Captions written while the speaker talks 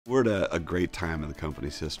We're at a great time in the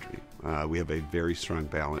company's history. We have a very strong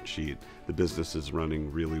balance sheet. The business is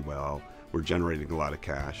running really well. We're generating a lot of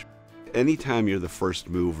cash. Anytime you're the first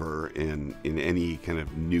mover in any kind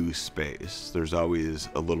of new space, there's always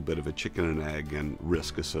a little bit of a chicken and egg and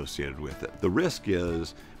risk associated with it. The risk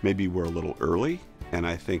is maybe we're a little early, and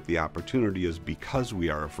I think the opportunity is because we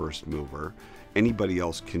are a first mover, anybody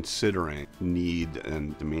else considering need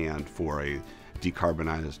and demand for a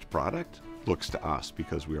decarbonized product looks to us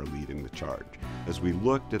because we are leading the charge. As we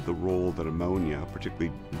looked at the role that ammonia,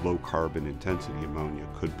 particularly low carbon intensity ammonia,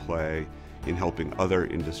 could play in helping other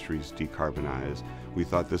industries decarbonize, we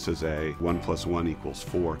thought this is a 1 + 1 =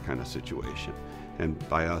 4 kind of situation. And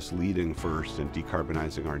by us leading first and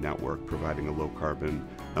decarbonizing our network, providing a low carbon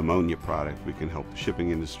ammonia product, we can help the shipping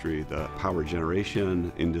industry, the power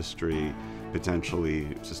generation industry, potentially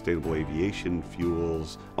sustainable aviation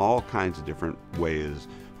fuels, all kinds of different ways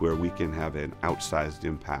where we can have an outsized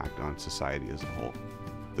impact on society as a whole.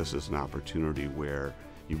 This is an opportunity where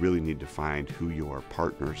you really need to find who your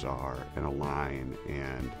partners are and align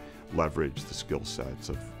and leverage the skill sets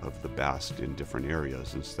of the best in different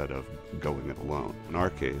areas instead of going it alone. In our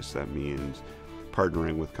case, that means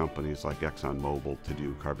partnering with companies like ExxonMobil to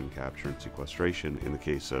do carbon capture and sequestration. In the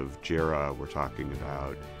case of JERA, we're talking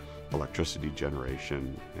about electricity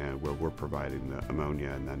generation, and where we're providing the ammonia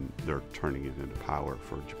and then they're turning it into power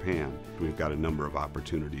for Japan. We've got a number of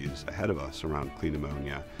opportunities ahead of us around clean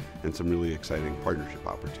ammonia and some really exciting partnership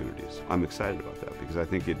opportunities. I'm excited about that because I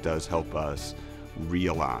think it does help us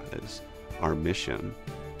realize our mission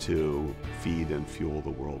to feed and fuel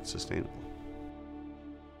the world sustainably.